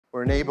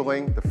We're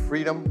enabling the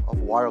freedom of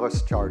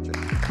wireless charging.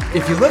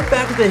 If you look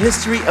back at the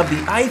history of the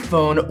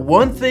iPhone,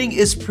 one thing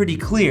is pretty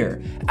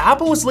clear.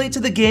 Apple was late to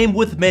the game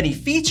with many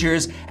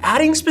features,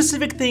 adding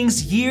specific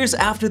things years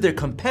after their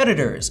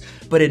competitors.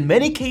 But in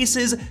many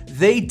cases,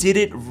 they did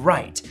it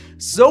right.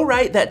 So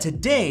right that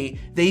today,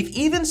 they've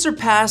even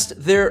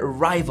surpassed their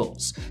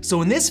rivals.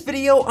 So in this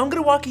video, I'm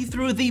gonna walk you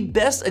through the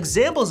best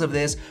examples of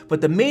this,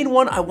 but the main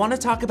one I wanna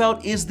talk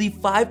about is the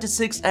 5 to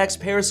 6x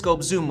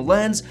periscope zoom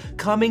lens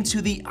coming to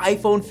the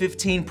iPhone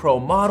 15 Pro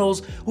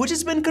models, which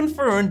has been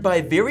confirmed by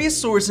various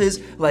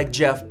sources like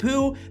Jeff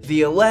Pu,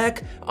 The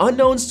Elec,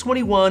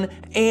 Unknowns21,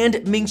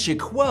 and Ming-Chi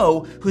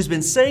Kuo, who's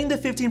been saying the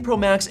 15 Pro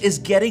Max is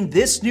getting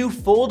this new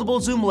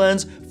foldable zoom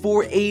lens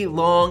for a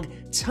long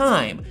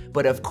time.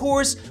 But of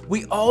course,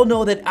 we all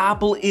know that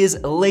Apple is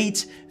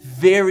late,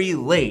 very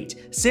late.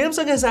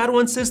 Samsung has had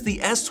one since the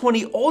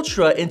S20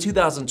 Ultra in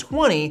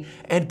 2020,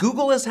 and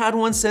Google has had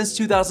one since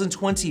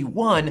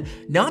 2021,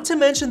 not to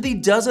mention the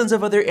dozens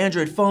of other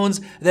Android phones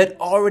that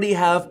already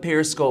have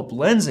periscope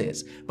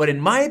lenses. But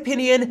in my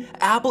opinion,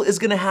 Apple is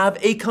gonna have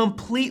a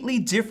completely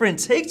different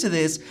take to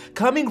this,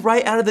 coming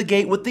right out of the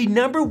gate with the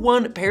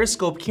 #1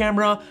 periscope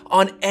camera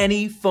on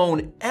any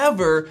phone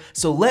ever,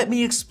 so let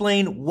me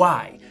explain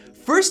why.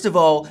 First of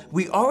all,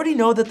 we already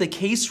know that the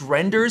case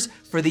renders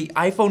for the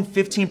iPhone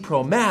 15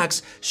 Pro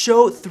Max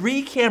show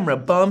 3 camera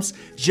bumps,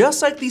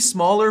 just like the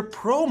smaller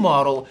Pro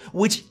model,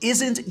 which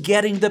isn't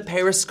getting the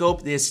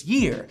periscope this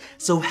year.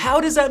 So how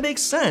does that make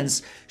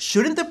sense?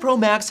 Shouldn't the Pro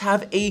Max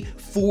have a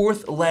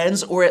 4th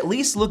lens or at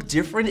least look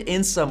different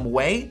in some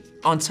way?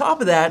 On top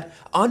of that,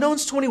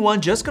 Unknowns21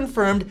 just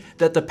confirmed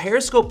that the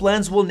periscope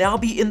lens will now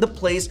be in the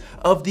place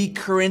of the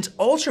current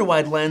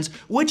ultra-wide lens,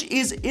 which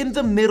is in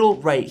the middle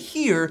right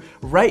here,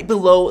 right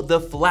below the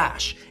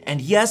flash.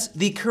 And yes,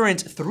 the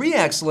current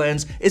 3x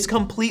lens is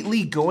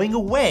completely going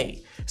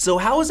away. So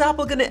how is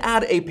Apple gonna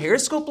add a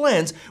periscope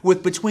lens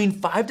with between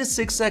 5 to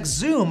 6x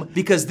zoom?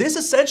 Because this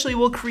essentially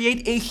will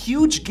create a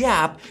huge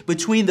gap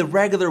between the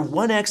regular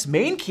 1x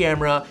main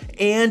camera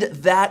and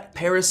that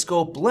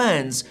periscope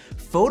lens.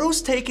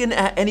 Photos taken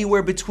at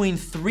anywhere between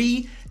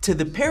 3 to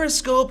the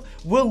periscope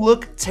will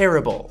look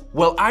terrible.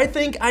 Well, I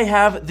think I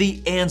have the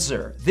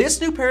answer.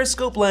 This new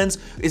periscope lens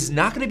is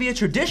not gonna be a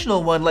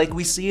traditional one like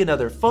we see in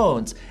other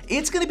phones.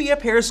 It's gonna be a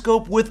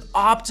periscope with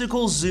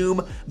optical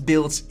zoom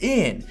built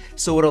in.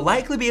 So it'll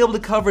likely be able to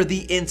cover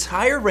the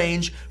entire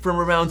range from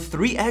around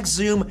 3x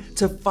zoom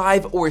to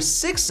 5 or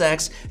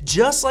 6x,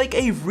 just like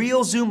a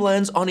real zoom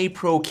lens on a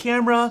Pro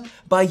camera,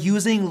 by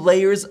using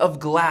layers of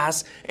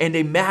glass and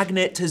a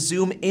magnet to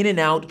zoom in and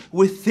out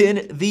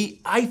within the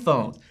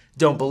iPhone.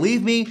 Don't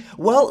believe me?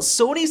 Well,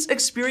 Sony's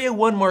Xperia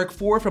 1 Mark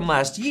IV from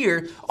last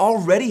year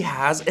already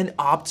has an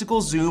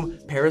optical zoom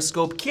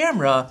periscope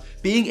camera,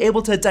 being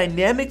able to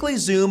dynamically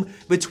zoom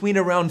between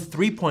around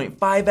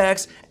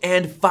 3.5x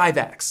and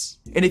 5x.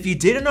 And if you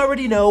didn't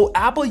already know,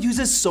 Apple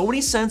uses Sony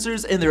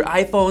sensors in their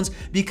iPhones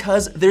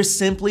because they're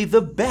simply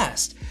the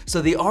best.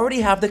 So they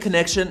already have the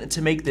connection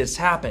to make this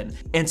happen.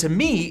 And to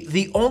me,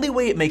 the only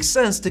way it makes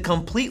sense to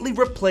completely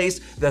replace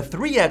the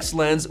 3x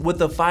lens with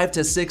the 5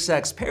 to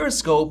 6x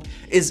periscope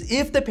is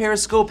if the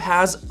periscope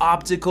has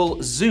optical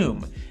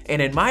zoom.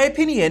 And in my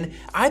opinion,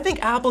 I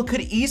think Apple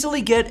could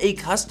easily get a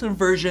custom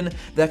version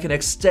that can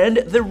extend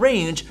the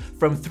range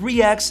from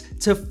 3x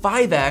to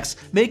 5x,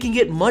 making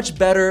it much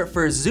better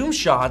for zoom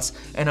shots,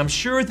 and I'm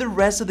sure the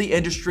rest of the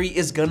industry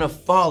is gonna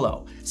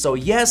follow. So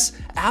yes,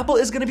 Apple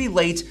is gonna be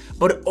late,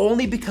 but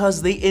only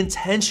because they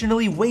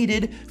intentionally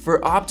waited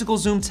for optical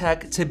zoom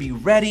tech to be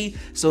ready,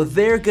 so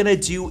they're gonna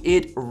do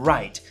it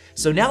right.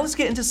 So now let's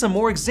get into some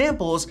more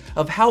examples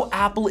of how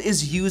Apple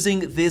is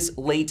using this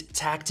late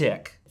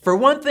tactic. For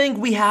one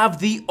thing, we have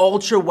the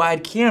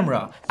ultra-wide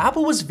camera.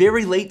 Apple was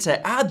very late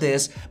to add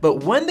this,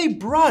 but when they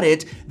brought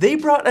it, they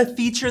brought a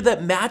feature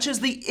that matches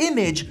the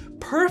image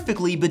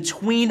perfectly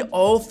between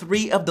all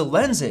 3 of the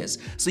lenses.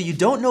 So you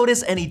don't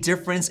notice any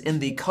difference in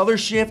the color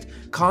shift,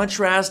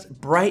 contrast,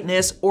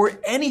 brightness, or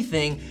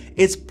anything.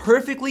 It's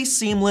perfectly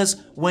seamless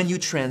when you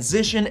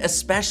transition,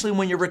 especially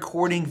when you're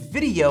recording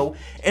video.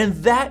 And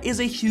that is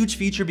a huge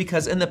feature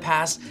because in the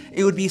past,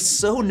 it would be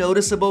so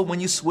noticeable when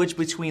you switch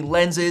between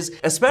lenses,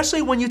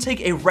 especially when you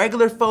take a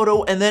regular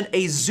photo and then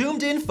a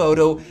zoomed in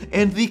photo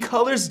and the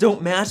colors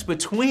don't match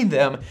between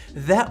them.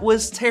 That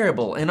was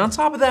terrible. And on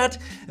top of that,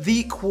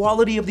 the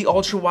quality of the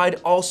ultra-wide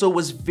also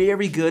was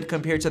very good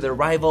compared to their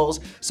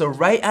rivals. So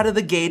right out of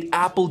the gate,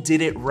 Apple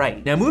did it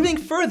right. Now moving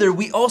further,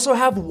 we also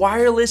have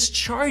wireless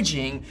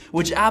charging,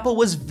 which Apple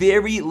was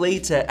very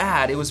late to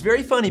add. It was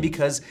very funny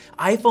because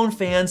iPhone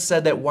fans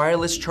said that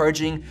wireless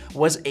charging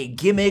was a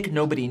gimmick,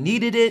 nobody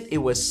needed it, it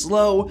was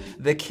slow,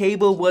 the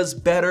cable was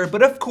better,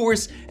 but of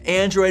course,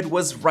 Android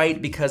was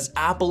right because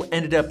Apple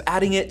ended up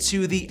adding it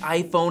to the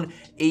iPhone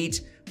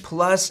 8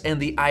 Plus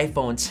and the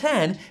iPhone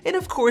 10, and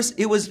of course,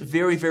 it was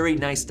very, very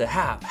nice to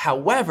have.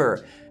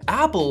 However,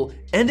 Apple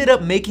ended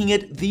up making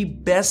it the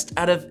best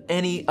out of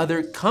any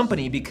other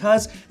company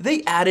because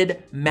they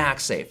added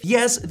MagSafe.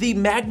 Yes, the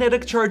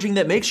magnetic charging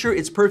that makes sure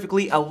it's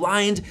perfectly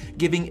aligned,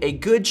 giving a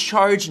good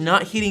charge,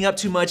 not heating up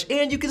too much,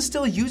 and you can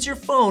still use your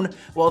phone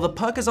while the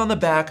puck is on the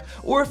back,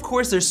 or of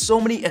course there's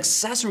so many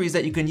accessories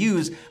that you can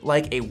use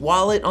like a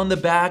wallet on the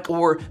back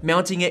or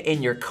mounting it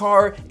in your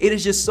car. It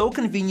is just so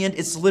convenient.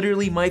 It's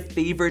literally my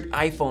favorite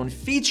iPhone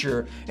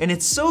feature, and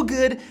it's so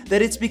good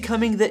that it's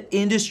becoming the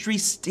industry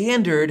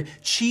standard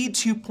Qi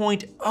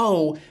 2.0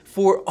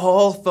 for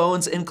all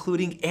phones,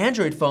 including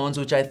Android phones,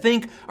 which I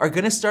think are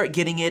gonna start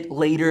getting it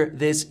later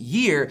this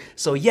year.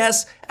 So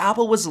yes,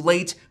 Apple was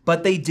late,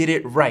 but they did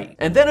it right.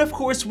 And then of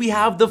course we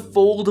have the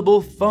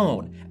foldable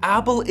phone.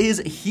 Apple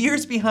is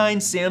years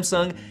behind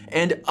Samsung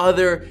and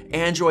other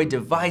Android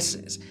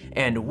devices.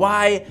 And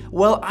why?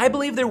 Well, I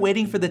believe they're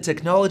waiting for the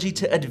technology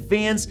to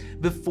advance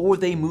before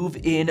they move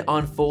in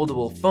on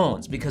foldable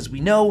phones, because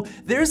we know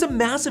there's a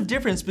massive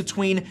difference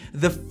between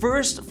the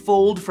first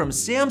Fold from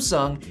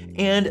Samsung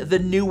and the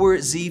newer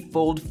Z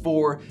Fold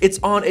 4. It's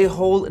on a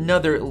whole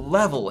nother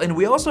level. And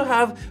we also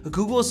have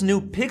Google's new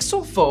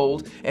Pixel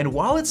Fold, and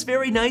while it's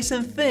very nice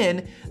and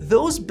thin,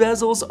 those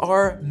bezels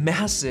are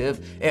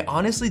massive. It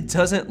honestly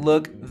doesn't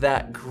look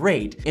that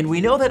great. And we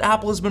know that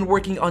Apple has been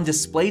working on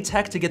display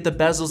tech to get the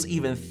bezels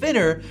even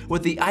thinner,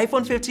 with the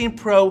iPhone 15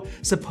 Pro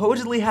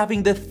supposedly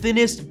having the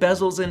thinnest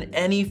bezels in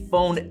any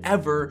phone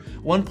ever,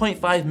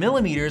 1.5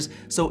 millimeters,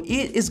 so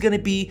it is gonna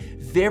be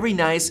very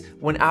nice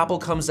when Apple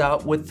comes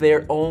out with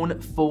their own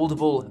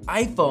foldable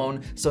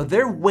iPhone, so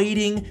they're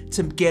waiting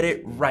to get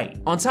it right.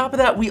 On top of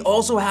that, we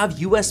also have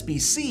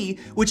USB-C,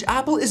 which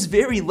Apple is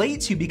very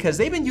late to because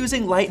they've been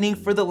using Lightning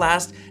for the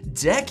last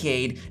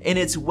decade, and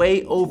it's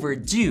way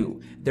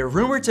overdue. They're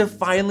rumored to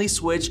finally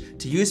switch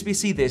to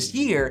USB-C this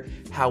year.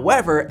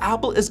 However,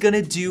 Apple is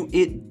gonna do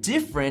it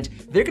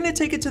different. They're gonna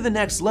take it to the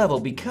next level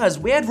because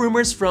we had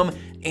rumors from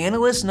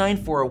Analyst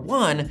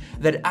 941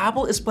 that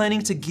Apple is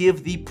planning to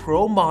give the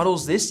Pro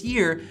models this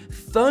year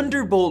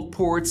Thunderbolt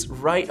ports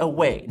right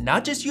away.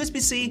 Not just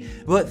USB-C,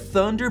 but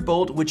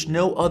Thunderbolt, which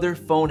no other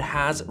phone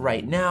has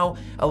right now,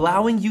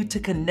 allowing you to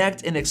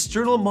connect an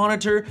external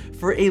monitor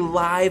for a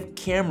live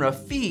camera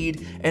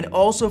feed and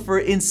also for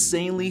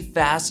insanely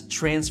fast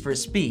transfer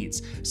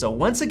speeds. So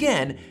once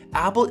again,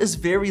 Apple is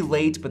very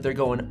late, but they're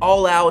going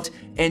all out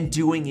and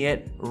doing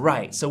it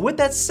right. So with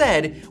that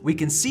said, we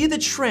can see the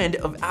trend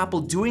of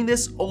Apple doing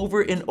this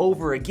over and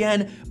over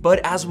again, but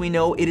as we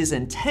know, it is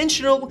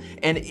intentional,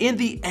 and in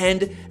the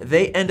end,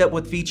 they end up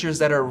with features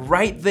that are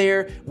right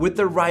there with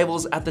their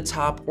rivals at the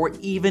top or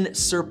even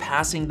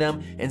surpassing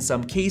them in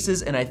some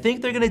cases, and I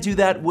think they're gonna do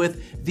that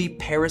with the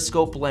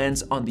periscope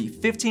lens on the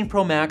 15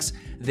 Pro Max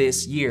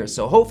this year.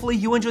 So hopefully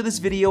you enjoyed this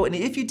video, and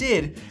if you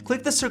did,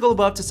 click the circle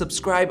above to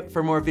subscribe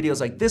for more videos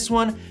like this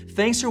one.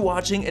 Thanks for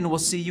watching, and we'll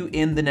see you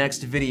in the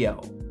next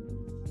video.